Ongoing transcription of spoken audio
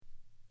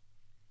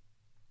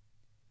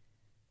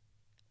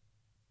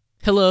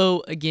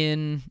Hello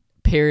again,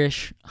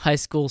 Parish High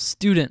School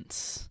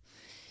students.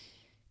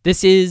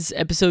 This is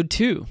episode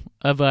 2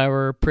 of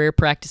our prayer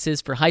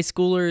practices for high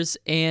schoolers,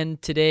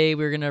 and today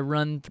we're going to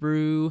run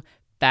through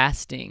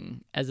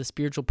fasting as a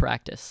spiritual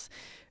practice.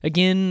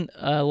 Again,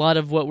 a lot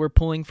of what we're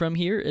pulling from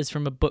here is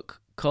from a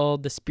book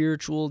called The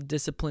Spiritual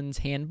Disciplines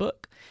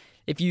Handbook.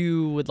 If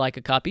you would like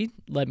a copy,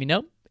 let me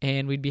know,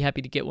 and we'd be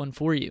happy to get one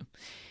for you.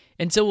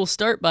 And so we'll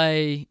start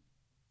by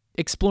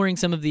exploring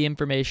some of the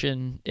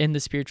information in the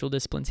Spiritual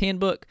Disciplines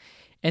Handbook,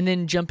 and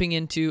then jumping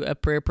into a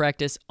prayer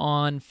practice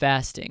on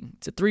fasting.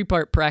 It's a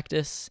 3-part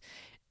practice,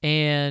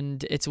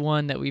 and it's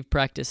one that we've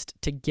practiced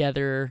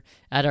together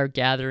at our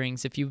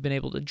gatherings if you've been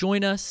able to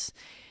join us.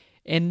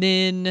 And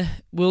then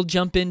we'll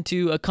jump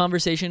into a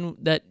conversation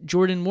that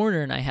Jordan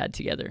Warner and I had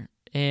together,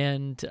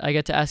 and I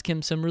got to ask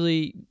him some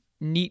really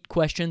neat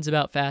questions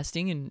about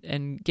fasting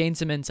and gain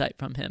some insight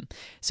from him.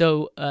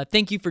 So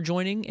thank you for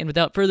joining, and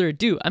without further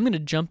ado, I'm going to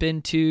jump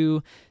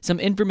into some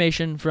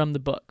information from the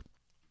book.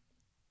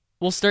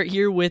 We'll start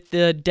here with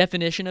the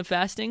definition of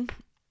fasting.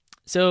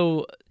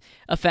 So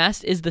a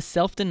fast is the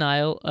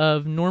self-denial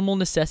of normal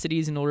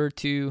necessities in order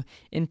to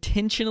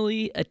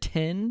intentionally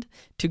attend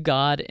to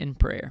God in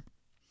prayer.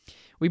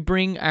 We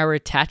bring our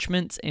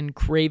attachments and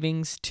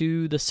cravings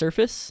to the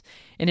surface,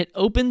 and it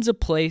opens a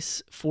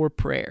place for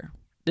prayer.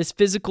 This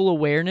physical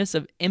awareness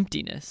of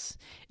emptiness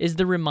is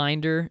the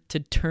reminder to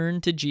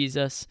turn to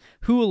Jesus,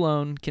 who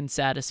alone can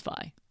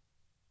satisfy.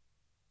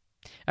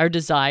 Our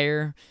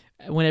desire,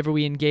 whenever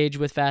we engage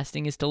with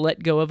fasting, is to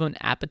let go of an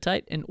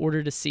appetite in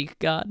order to seek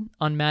God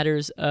on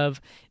matters of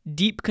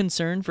deep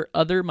concern for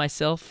other,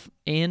 myself,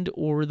 and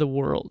or the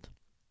world.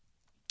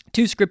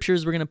 2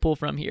 scriptures we're going to pull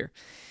from here.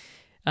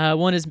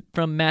 One is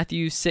from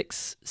Matthew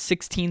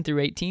 6:16 through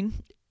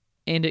 18,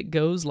 and it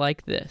goes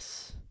like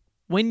this.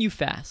 When you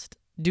fast,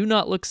 do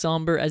not look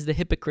somber as the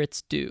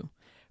hypocrites do,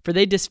 for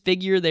they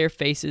disfigure their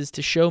faces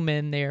to show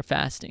men they are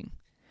fasting.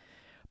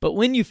 But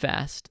when you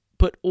fast,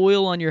 put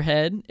oil on your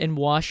head and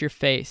wash your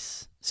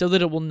face, so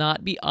that it will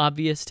not be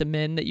obvious to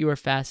men that you are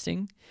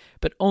fasting,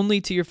 but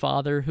only to your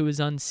Father who is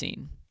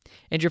unseen.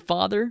 And your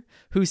Father,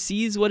 who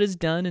sees what is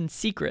done in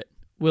secret,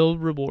 will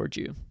reward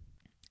you.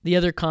 The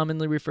other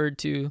commonly referred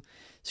to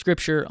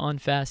scripture on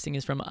fasting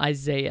is from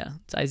Isaiah.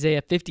 It's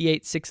Isaiah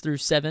 58:6 through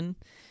 7.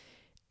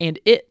 And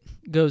it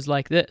goes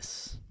like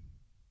this.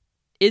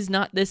 Is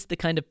not this the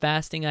kind of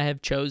fasting I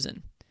have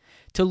chosen?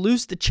 To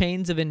loose the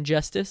chains of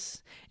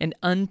injustice and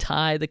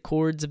untie the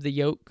cords of the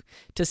yoke,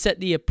 to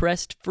set the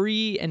oppressed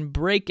free and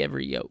break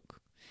every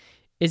yoke.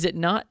 Is it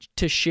not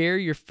to share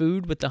your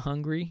food with the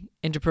hungry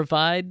and to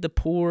provide the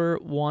poor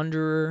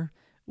wanderer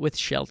with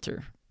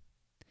shelter?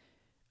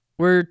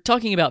 We're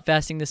talking about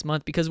fasting this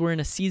month because we're in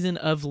a season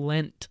of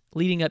Lent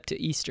leading up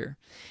to Easter.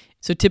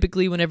 So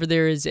typically whenever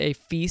there is a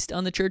feast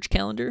on the church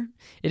calendar,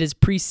 it is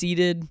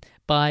preceded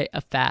by a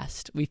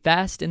fast. We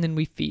fast and then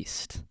we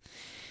feast.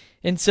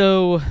 And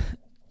so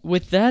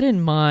with that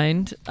in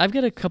mind, I've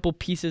got a couple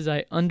pieces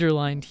I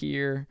underlined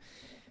here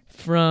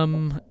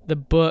from the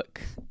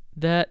book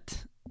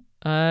that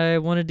I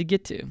wanted to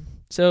get to.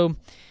 So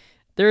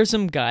there are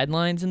some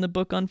guidelines in the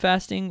book on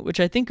fasting, which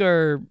I think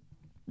are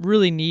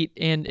really neat,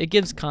 and it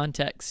gives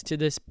context to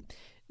this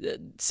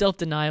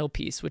self-denial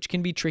piece, which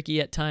can be tricky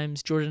at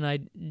times. Jordan and I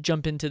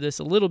jump into this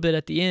a little bit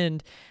at the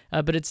end,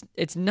 but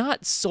it's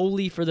not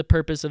solely for the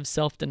purpose of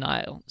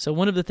self-denial. So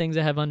one of the things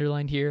I have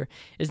underlined here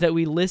is that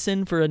we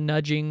listen for a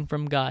nudging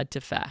from God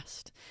to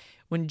fast.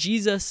 When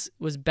Jesus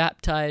was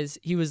baptized,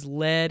 he was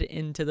led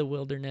into the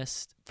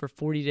wilderness for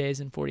 40 days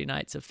and 40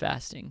 nights of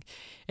fasting.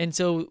 And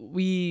so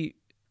we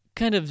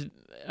kind of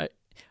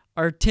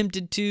are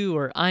tempted to,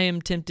 or I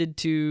am tempted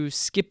to,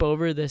 skip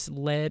over this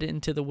led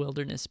into the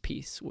wilderness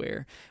piece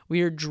where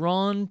we are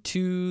drawn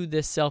to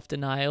this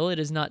self-denial. It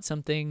is not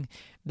something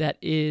that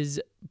is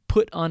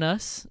put on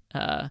us.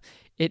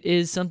 It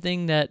is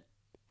something that,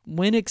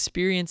 when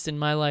experienced in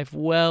my life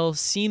well,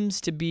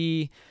 seems to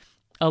be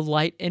a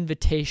light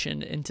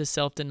invitation into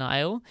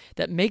self-denial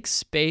that makes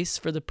space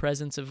for the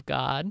presence of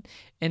God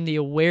and the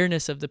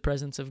awareness of the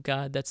presence of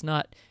God that's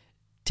not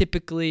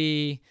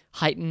typically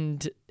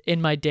heightened in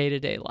my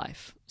day-to-day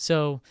life.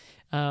 So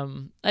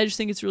I just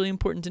think it's really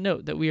important to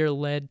note that we are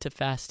led to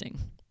fasting.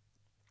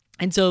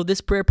 And so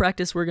this prayer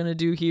practice we're going to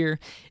do here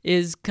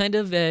is kind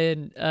of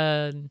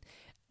an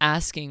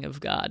asking of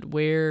God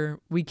where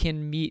we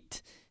can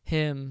meet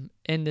him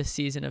in this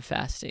season of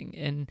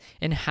fasting,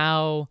 and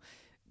how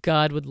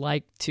God would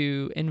like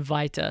to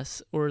invite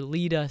us or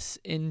lead us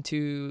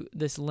into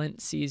this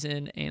Lent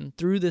season and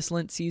through this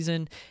Lent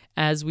season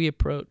as we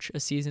approach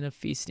a season of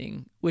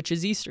feasting, which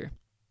is Easter.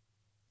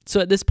 So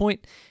at this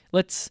point,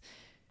 let's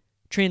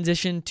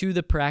transition to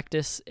the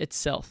practice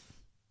itself.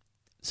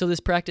 So this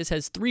practice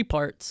has 3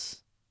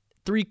 parts,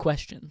 3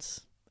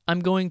 questions. I'm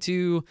going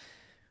to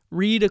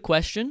read a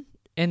question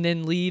and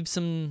then leave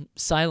some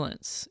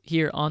silence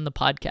here on the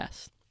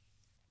podcast.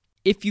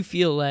 If you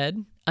feel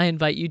led, I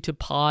invite you to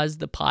pause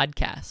the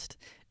podcast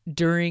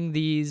during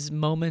these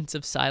moments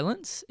of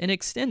silence and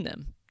extend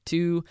them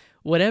to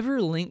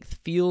whatever length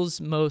feels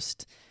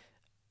most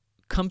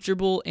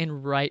comfortable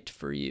and right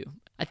for you.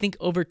 I think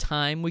over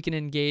time we can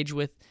engage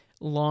with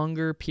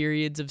longer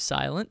periods of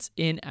silence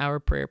in our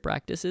prayer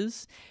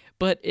practices,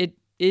 but it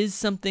is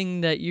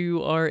something that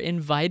you are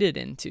invited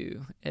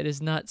into. It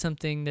is not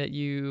something that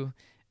you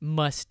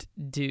must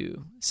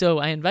do. So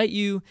I invite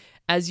you,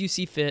 as you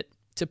see fit,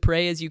 to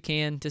pray as you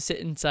can, to sit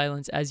in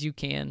silence as you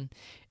can.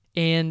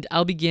 And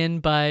I'll begin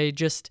by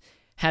just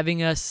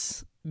having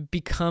us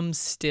become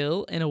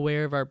still and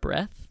aware of our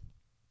breath.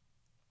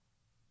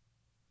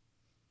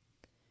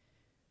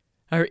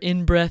 Our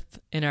in-breath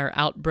and our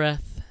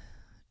out-breath,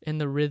 and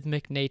the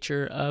rhythmic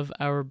nature of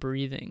our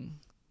breathing.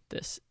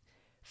 This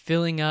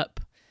filling up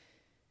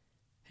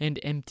and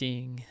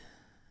emptying.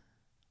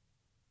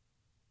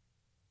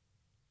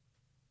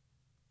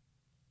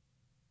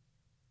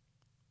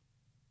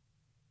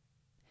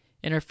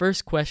 And our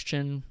first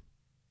question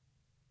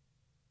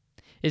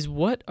is,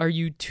 what are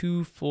you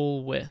too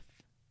full with?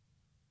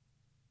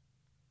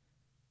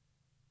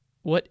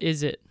 What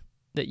is it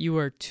that you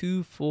are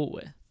too full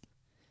with?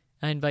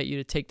 I invite you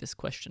to take this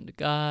question to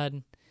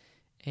God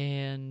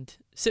and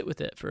sit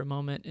with it for a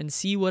moment and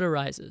see what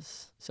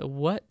arises. So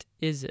what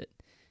is it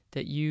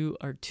that you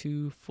are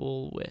too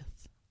full with?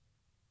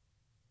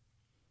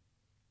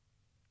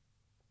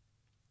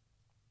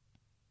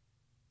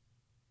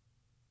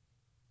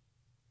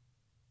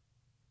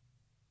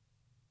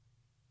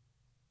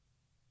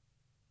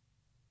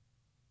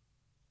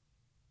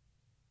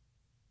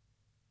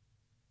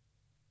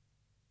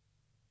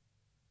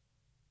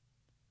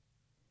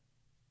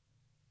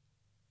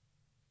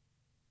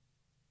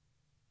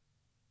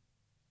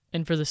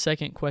 And for the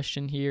second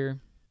question here,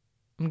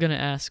 I'm going to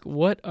ask,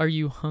 what are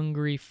you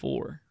hungry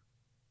for?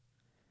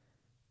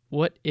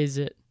 What is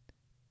it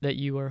that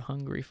you are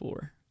hungry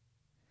for?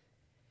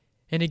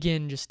 And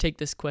again, just take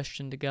this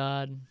question to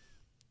God.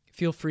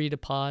 Feel free to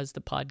pause the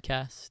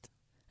podcast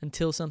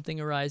until something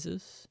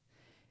arises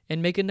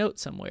and make a note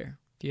somewhere.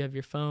 If you have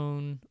your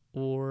phone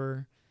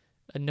or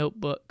a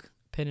notebook,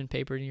 pen and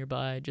paper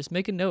nearby, just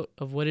make a note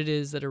of what it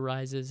is that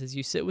arises as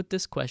you sit with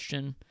this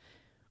question.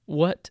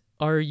 What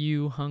are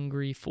you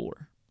hungry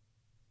for?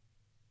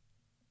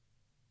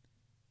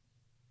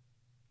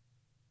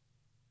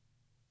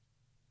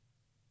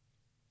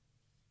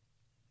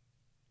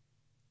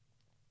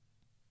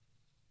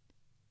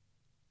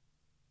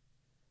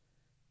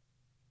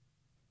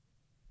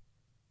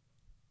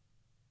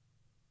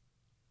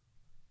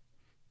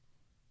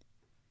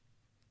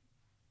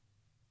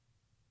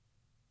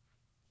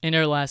 And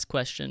our last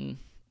question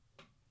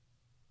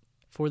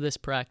for this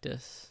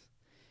practice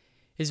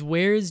is,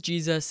 where is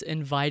Jesus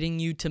inviting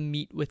you to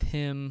meet with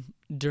him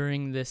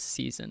during this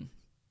season?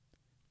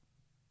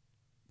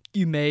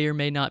 You may or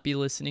may not be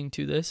listening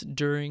to this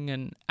during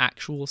an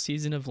actual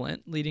season of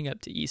Lent leading up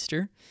to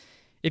Easter.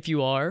 If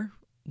you are,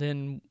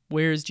 then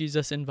where is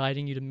Jesus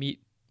inviting you to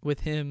meet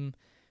with him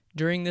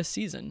during this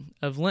season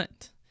of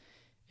Lent?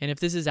 And if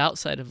this is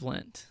outside of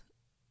Lent,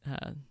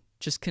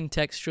 just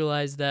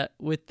contextualize that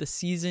with the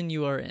season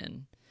you are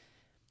in.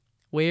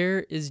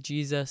 Where is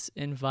Jesus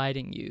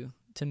inviting you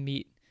to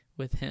meet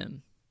with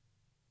him?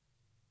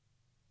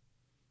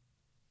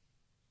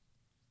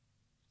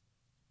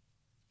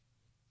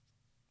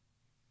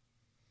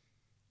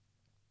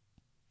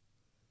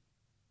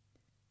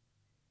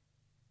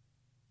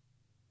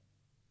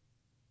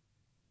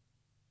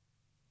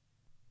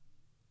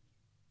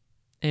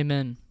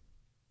 Amen.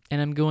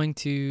 And I'm going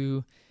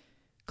to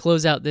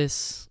close out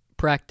this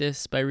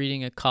practice by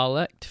reading a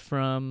collect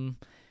from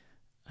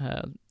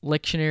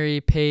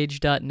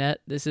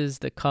lectionarypage.net. This is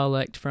the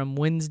collect from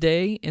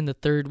Wednesday in the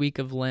third week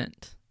of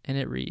Lent, and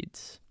it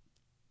reads,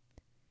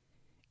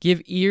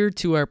 "Give ear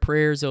to our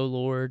prayers, O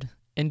Lord,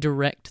 and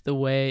direct the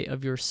way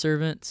of your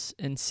servants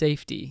in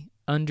safety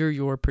under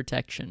your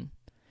protection,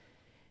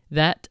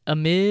 that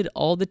amid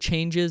all the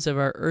changes of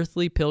our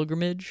earthly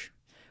pilgrimage,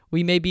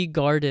 we may be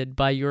guarded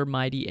by your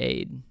mighty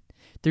aid,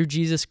 through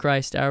Jesus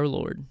Christ our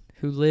Lord,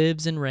 who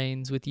lives and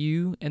reigns with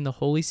you and the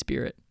Holy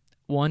Spirit,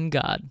 one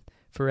God,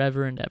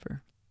 forever and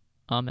ever.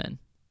 Amen."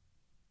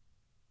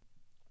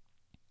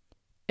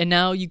 And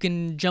now you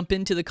can jump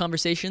into the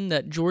conversation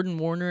that Jordan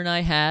Warner and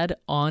I had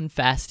on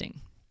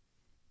fasting.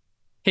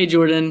 Hey,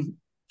 Jordan.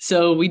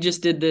 So we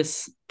just did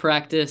this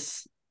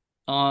practice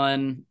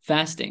on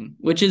fasting,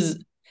 which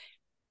is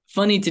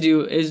funny to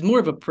do. Is more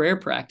of a prayer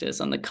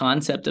practice on the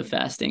concept of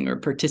fasting or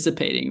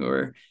participating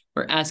or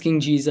asking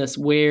Jesus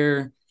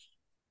where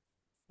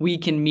we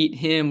can meet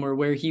him or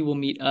where he will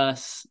meet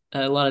us.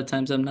 A lot of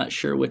times I'm not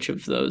sure which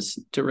of those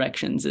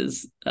directions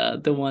is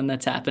the one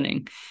that's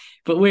happening,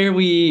 but where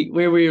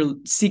we're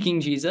seeking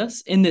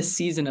Jesus in this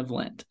season of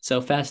Lent. So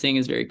fasting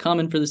is very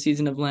common for the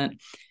season of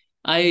Lent.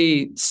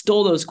 I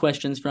stole those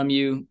questions from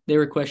you. They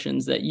were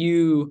questions that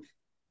you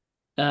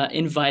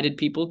invited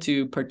people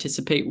to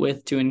participate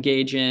with, to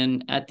engage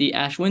in at the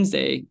Ash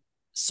Wednesday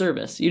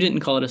service. You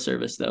didn't call it a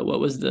service, though. What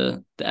was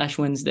the Ash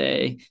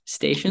Wednesday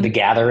station? The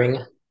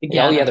gathering.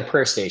 Yeah. Oh, yeah, the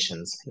prayer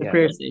stations. The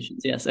prayer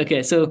stations, yes.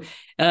 Okay, so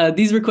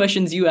these were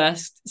questions you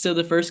asked. So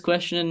the first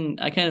question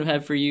I kind of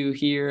have for you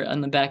here on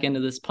the back end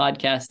of this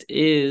podcast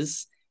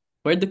is,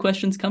 where'd the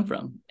questions come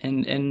from,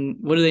 and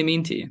what do they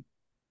mean to you?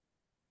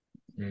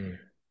 Mm.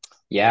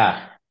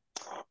 Yeah.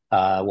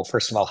 Well,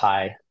 first of all,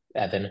 hi,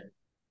 Evan.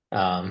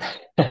 Um,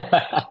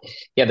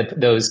 yeah,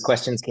 those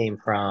questions came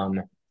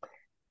from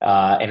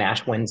an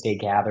Ash Wednesday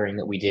gathering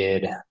that we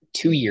did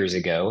 2 years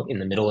ago in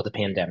the middle of the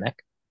pandemic.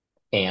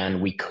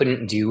 And we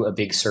couldn't do a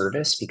big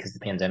service because the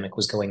pandemic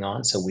was going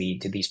on. So we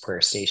did these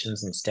prayer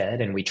stations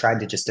instead. And we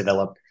tried to just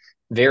develop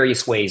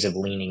various ways of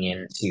leaning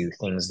into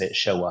things that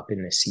show up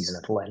in this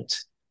season of Lent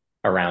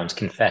around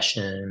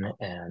confession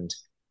and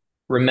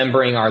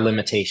remembering our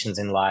limitations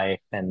in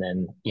life. And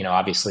then,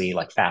 obviously,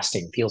 like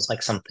fasting feels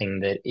like something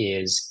that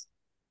is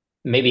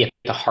maybe at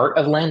the heart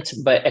of Lent.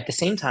 But at the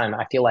same time,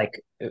 I feel like,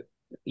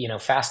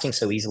 fasting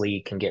so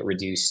easily can get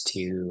reduced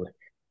to,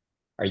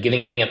 are you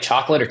giving up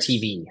chocolate or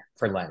TV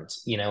for Lent?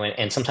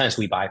 And sometimes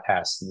we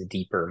bypass the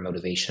deeper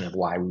motivation of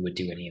why we would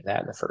do any of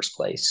that in the first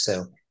place.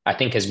 So I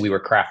think as we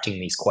were crafting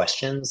these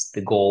questions,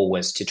 the goal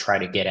was to try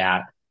to get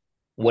at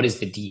what is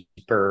the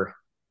deeper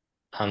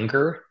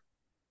hunger,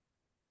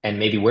 and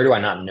maybe where do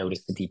I not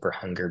notice the deeper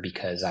hunger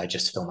because I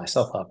just fill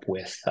myself up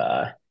with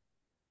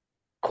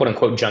quote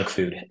unquote junk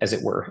food, as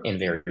it were, in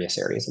various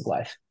areas of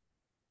life.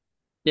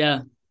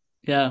 Yeah,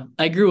 yeah.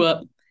 I grew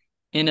up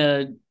in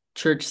a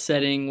church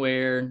setting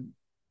where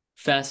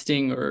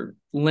fasting or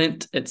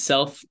Lent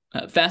itself,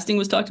 fasting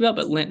was talked about,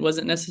 but Lent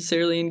wasn't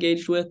necessarily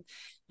engaged with.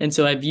 And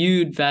so I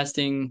viewed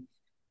fasting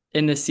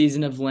in the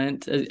season of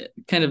Lent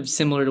kind of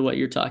similar to what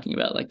you're talking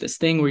about, like this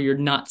thing where you're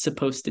not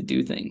supposed to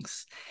do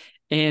things.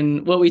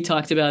 And what we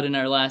talked about in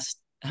our last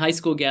high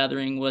school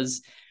gathering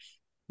was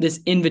this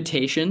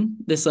invitation,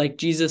 this like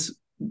Jesus,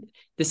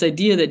 this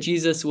idea that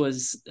Jesus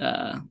was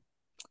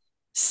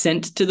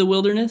sent to the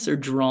wilderness or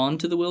drawn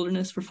to the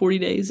wilderness for 40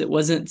 days. It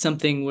wasn't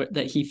something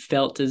that he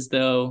felt as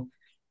though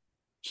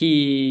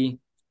he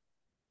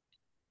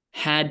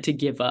had to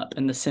give up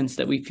in the sense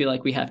that we feel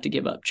like we have to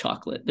give up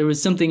chocolate. There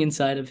was something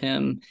inside of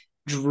him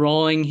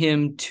drawing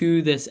him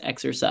to this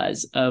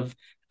exercise of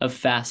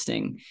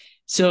fasting.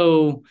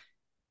 So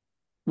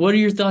what are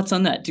your thoughts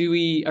on that?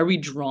 Are we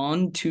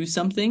drawn to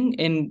something?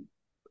 And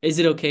is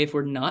it okay if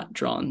we're not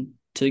drawn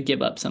to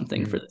give up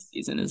something for the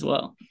season as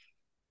well?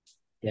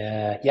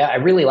 Yeah, yeah, I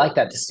really like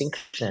that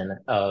distinction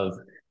of,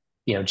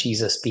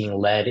 Jesus being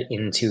led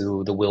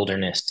into the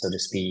wilderness, so to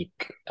speak,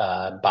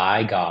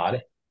 by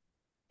God.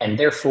 And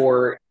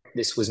therefore,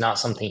 this was not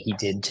something he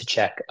did to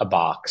check a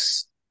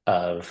box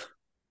of,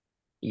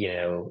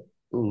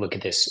 look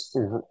at this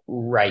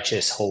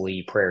righteous,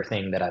 holy prayer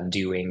thing that I'm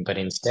doing, but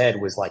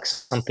instead was like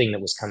something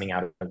that was coming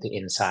out of the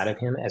inside of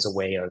him as a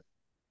way of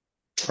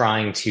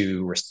trying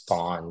to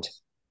respond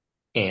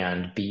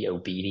and be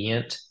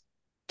obedient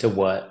to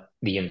what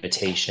the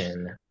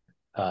invitation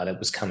that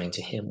was coming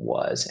to him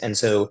was. And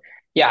so,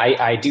 yeah,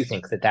 I do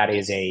think that that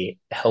is a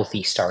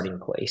healthy starting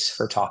place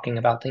for talking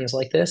about things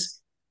like this.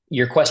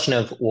 Your question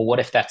of, well, what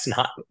if that's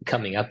not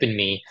coming up in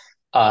me?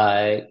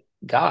 Uh,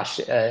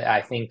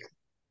 I think,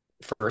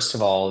 first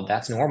of all,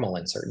 that's normal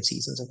in certain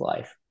seasons of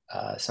life.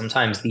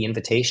 Sometimes the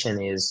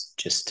invitation is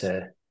just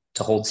to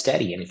hold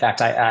steady. And in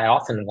fact, I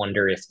often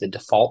wonder if the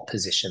default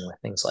position with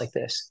things like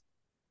this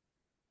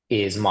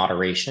is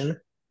moderation.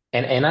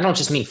 And I don't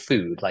just mean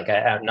food, like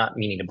I'm not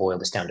meaning to boil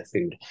this down to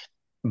food,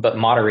 but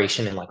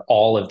moderation in like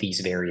all of these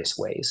various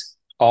ways,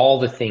 all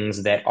the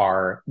things that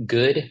are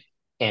good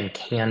and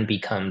can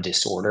become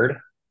disordered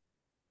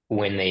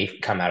when they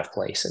come out of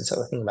place. And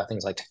so think about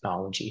things like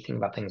technology, think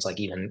about things like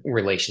even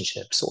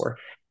relationships or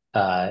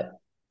uh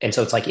and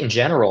so it's like in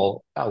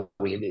general,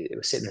 we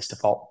sit in this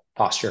default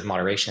posture of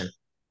moderation.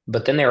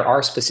 But then there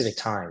are specific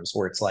times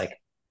where it's like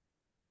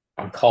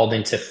I'm called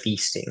into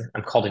feasting.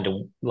 I'm called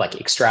into like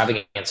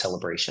extravagant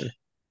celebration.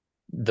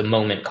 The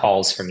moment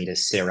calls for me to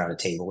sit around a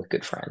table with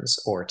good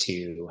friends or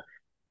to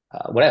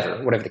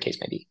whatever the case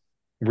may be,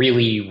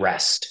 really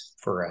rest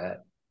for a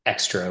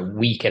extra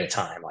week at a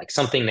time, like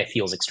something that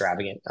feels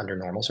extravagant under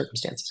normal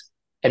circumstances.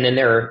 And then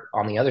there are,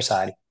 on the other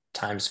side,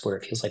 times where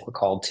it feels like we're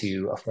called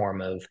to a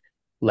form of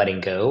letting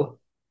go,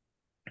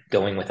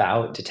 going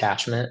without,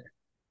 detachment.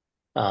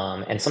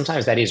 And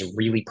sometimes that is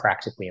really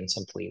practically and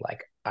simply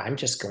like, I'm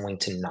just going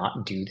to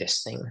not do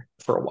this thing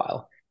for a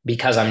while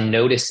because I'm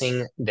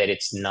noticing that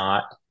it's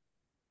not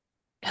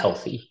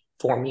healthy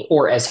for me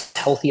or as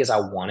healthy as I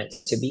want it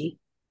to be,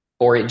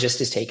 or it just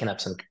has taken up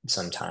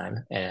some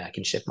time and I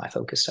can shift my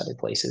focus to other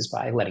places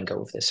by letting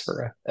go of this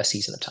for a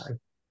season of time.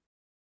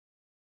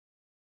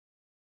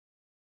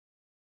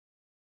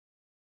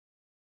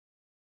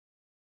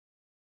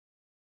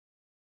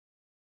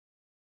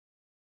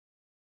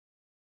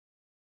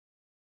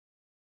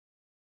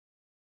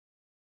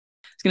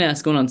 Was going to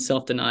ask one on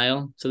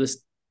self-denial. So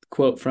this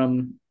quote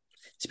from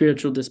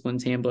Spiritual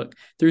Disciplines Handbook: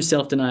 through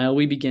self-denial,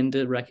 we begin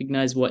to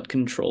recognize what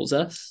controls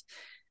us.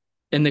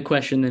 And the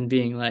question then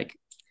being like,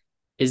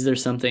 is there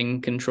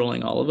something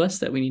controlling all of us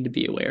that we need to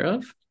be aware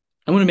of?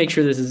 I want to make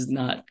sure this is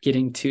not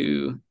getting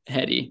too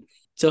heady.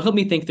 So help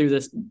me think through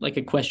this, like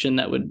a question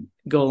that would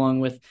go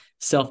along with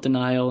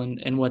self-denial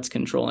and what's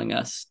controlling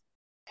us.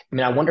 I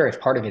mean, I wonder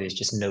if part of it is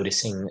just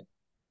noticing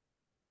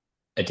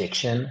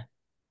addiction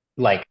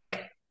like,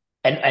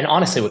 and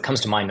honestly, what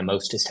comes to mind the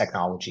most is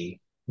technology,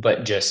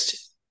 but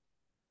just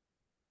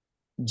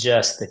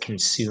the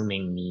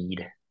consuming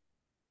need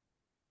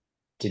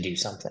to do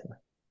something,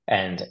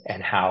 and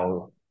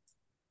how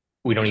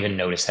we don't even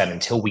notice that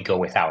until we go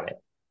without it.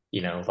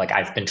 Like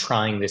I've been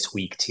trying this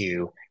week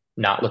to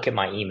not look at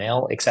my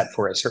email except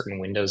for at certain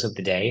windows of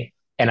the day.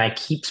 And I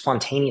keep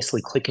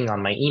spontaneously clicking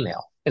on my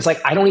email. It's like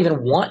I don't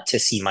even want to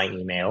see my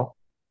email.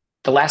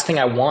 The last thing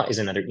I want is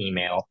another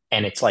email.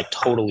 And it's like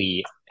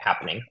totally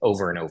happening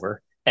over and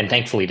over. And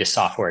thankfully, this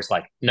software is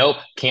like, nope,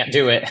 can't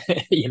do it.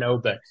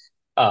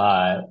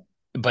 Uh,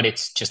 but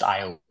it's just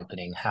eye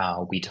opening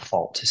how we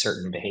default to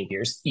certain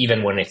behaviors,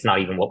 even when it's not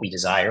even what we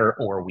desire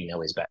or we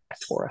know is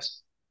best for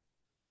us.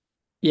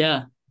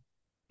 Yeah,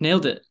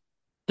 nailed it.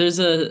 There's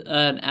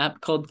an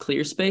app called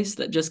ClearSpace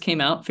that just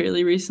came out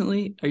fairly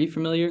recently. Are you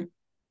familiar?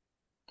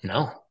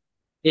 No.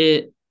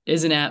 It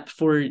is an app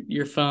for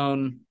your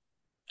phone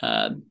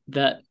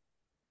that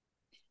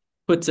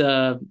puts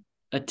a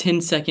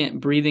 10-second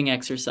breathing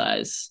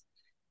exercise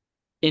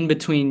in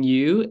between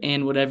you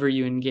and whatever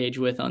you engage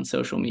with on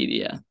social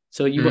media.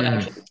 So you Mm.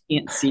 actually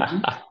can't see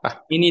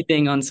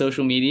anything on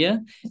social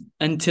media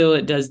until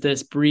it does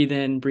this breathe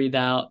in, breathe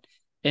out,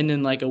 and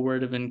then like a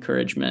word of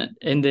encouragement,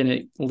 and then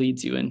it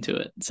leads you into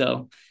it.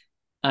 So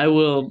I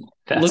will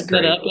That's look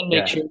that great. up and make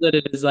Yeah. sure that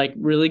it is like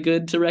really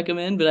good to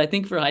recommend. But I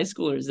think for high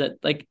schoolers, that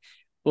like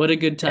what a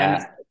good time to Yeah.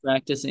 start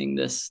practicing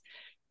this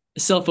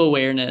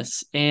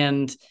self-awareness.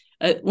 And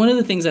one of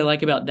the things I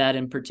like about that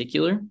in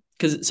particular,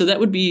 because so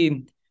that would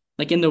be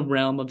like in the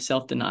realm of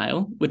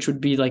self-denial, which would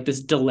be like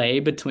this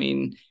delay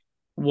between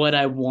what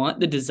I want,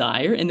 the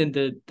desire, and then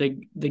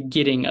the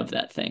getting of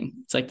that thing.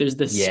 It's like there's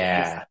this space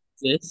Yeah. that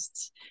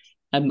exists.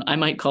 I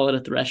might call it a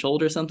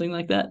threshold or something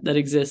like that that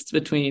exists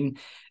between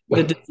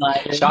the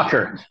desire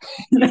Shocker.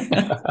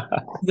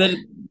 that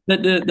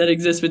that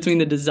exists between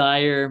the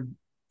desire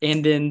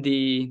and then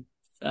the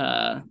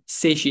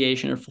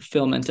satiation or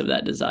fulfillment of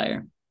that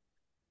desire,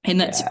 and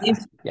that Yeah.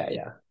 space Yeah.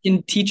 Yeah.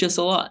 can teach us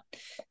a lot.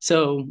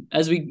 So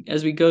as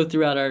we go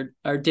throughout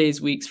our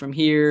days, weeks from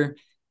here,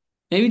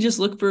 maybe just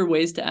look for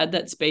ways to add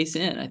that space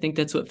in. I think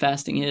that's what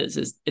fasting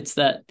is it's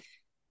that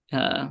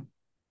uh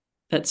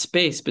that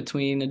space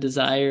between a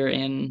desire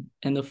and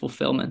the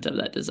fulfillment of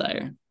that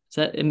desire.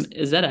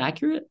 Is that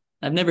accurate?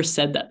 I've never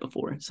said that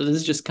before, so this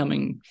is just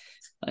coming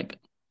like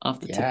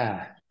off the tip.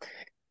 Yeah.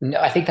 No,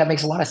 I think that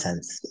makes a lot of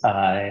sense.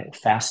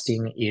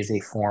 Fasting is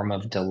a form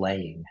of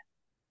delaying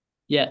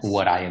Yes.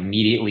 what I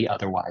immediately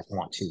otherwise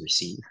want to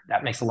receive.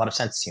 That makes a lot of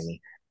sense to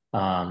me.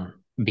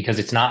 Because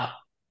it's not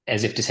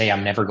as if to say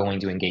I'm never going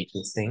to engage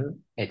this thing.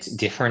 It's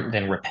different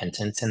than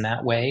repentance in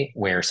that way,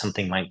 where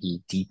something might be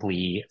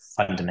deeply,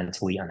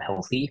 fundamentally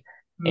unhealthy.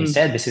 Mm.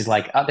 Instead, this is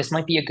like, oh, this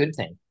might be a good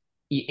thing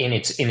in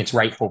its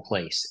rightful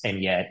place,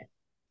 and yet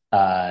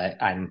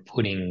I'm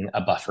putting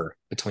a buffer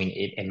between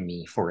it and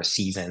me for a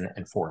season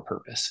and for a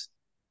purpose.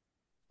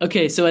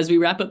 Okay, so as we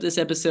wrap up this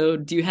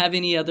episode, do you have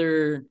any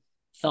other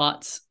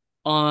thoughts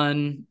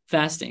on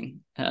fasting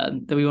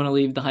that we want to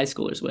leave the high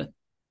schoolers with?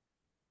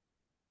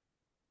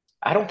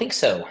 I don't think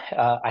so.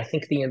 I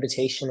think the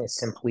invitation is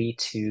simply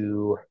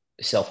to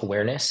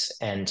self-awareness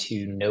and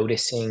to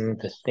noticing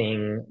the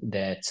thing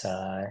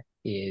that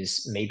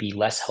is maybe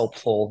less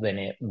helpful than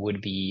it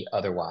would be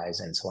otherwise.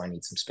 And so I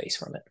need some space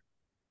from it.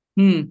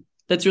 Hmm,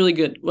 that's really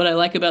good. What I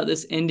like about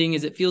this ending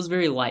is it feels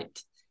very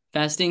light.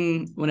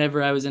 Fasting,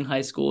 whenever I was in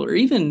high school or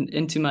even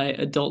into my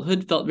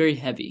adulthood, felt very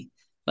heavy.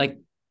 Like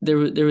there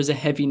was a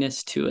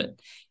heaviness to it,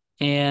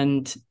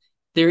 and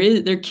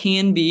there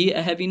can be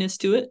a heaviness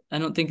to it. I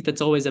don't think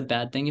that's always a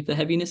bad thing if the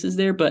heaviness is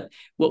there. But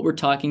what we're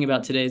talking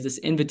about today is this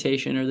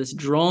invitation or this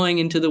drawing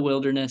into the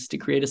wilderness to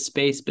create a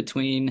space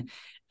between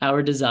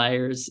our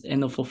desires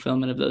and the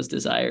fulfillment of those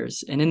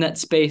desires. And in that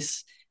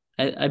space,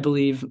 I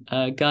believe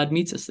God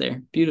meets us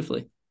there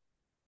beautifully.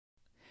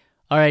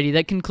 Alrighty,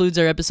 that concludes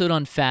our episode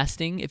on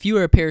fasting. If you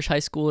are a parish high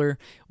schooler,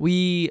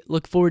 we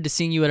look forward to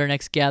seeing you at our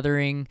next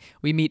gathering.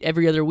 We meet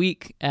every other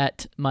week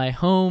at my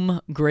home.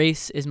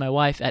 Grace is my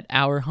wife at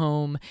our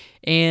home.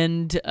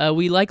 And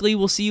we likely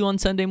will see you on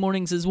Sunday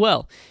mornings as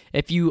well.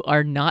 If you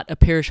are not a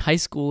parish high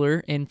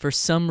schooler and for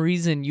some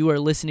reason you are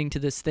listening to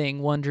this thing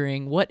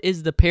wondering, what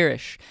is the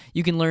parish?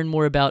 You can learn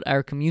more about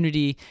our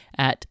community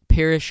at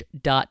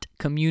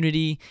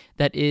parish.community.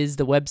 That is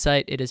the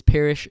website. It is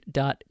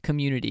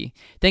parish.community.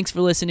 Thanks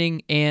for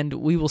listening, and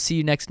we will see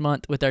you next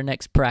month with our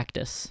next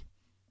practice.